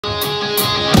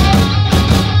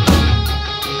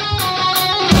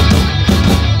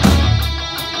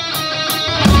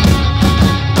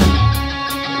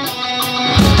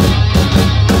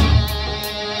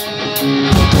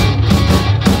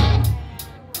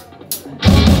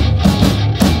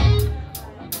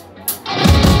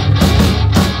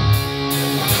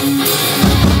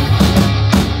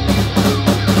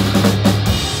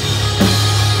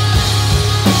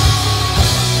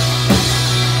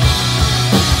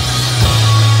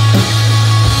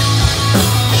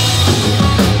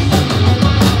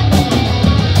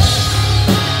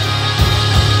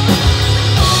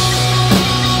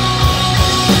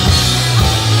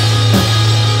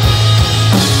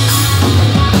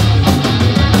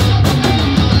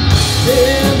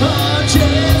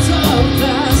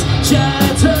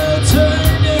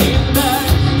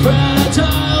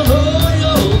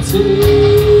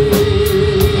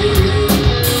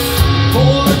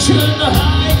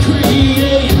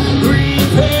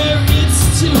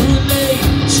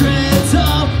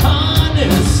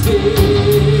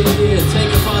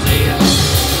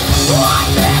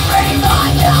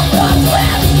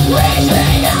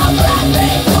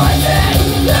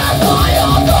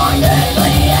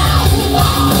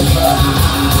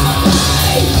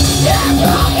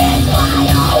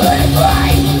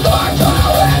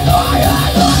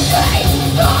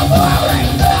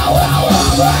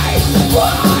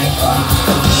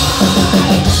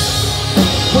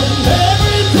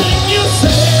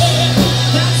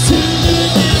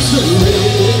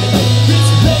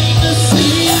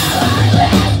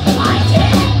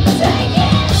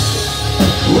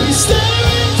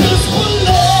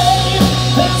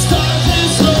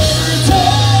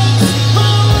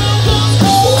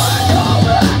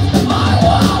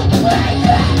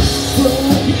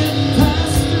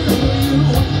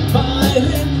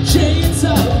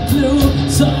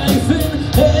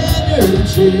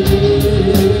energy.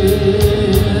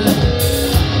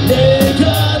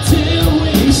 Negative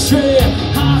we stray,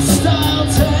 hostile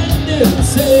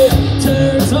tendency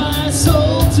turns my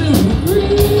soul to grey.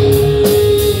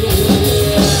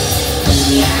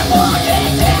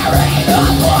 Tearing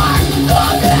apart the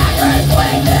patterns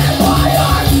within my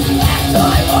heart, and I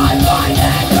find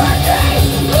energy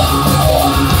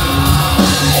away.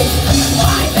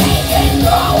 My pain is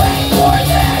growing for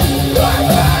this. Your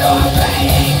burn or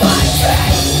fading my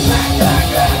skin,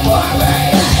 and for me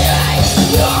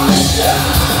your skin.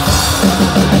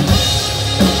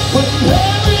 When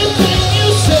everything you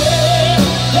say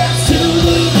that's to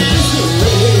the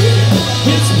misery,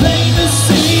 it's plain to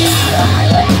see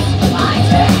that I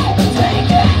can't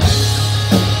take it.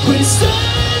 We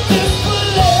stand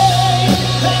display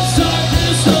and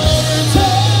darkness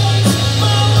overtakes.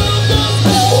 My world goes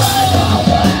cold.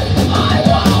 I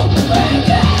won't break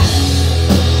it.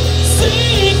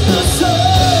 Seek the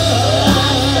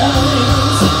signs,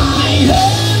 the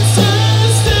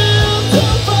answers still to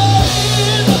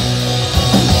find.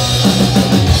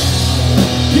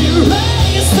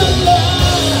 Erase the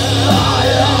lines,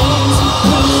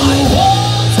 the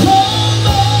walls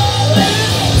crumble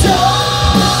and die.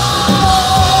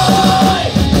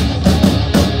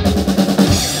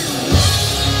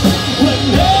 When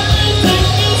everything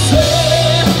you say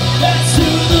that's to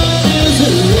the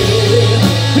misery,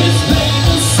 it's plain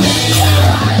to see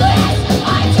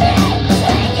I can't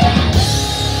take it.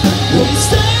 We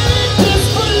stare at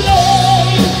display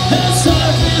as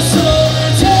darkness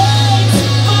overtakes.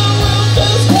 My world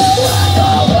goes cold.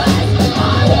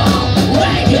 I won't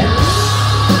wake up.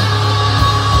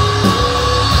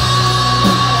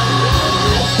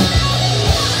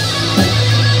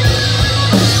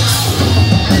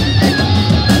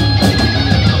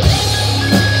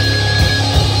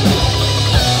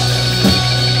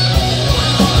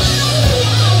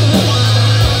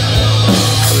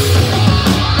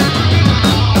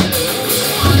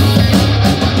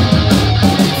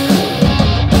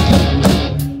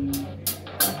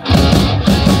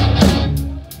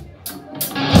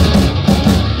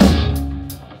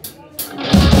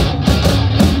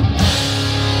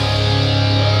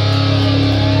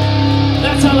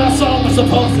 That's how that song was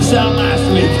supposed to sound last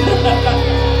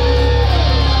week.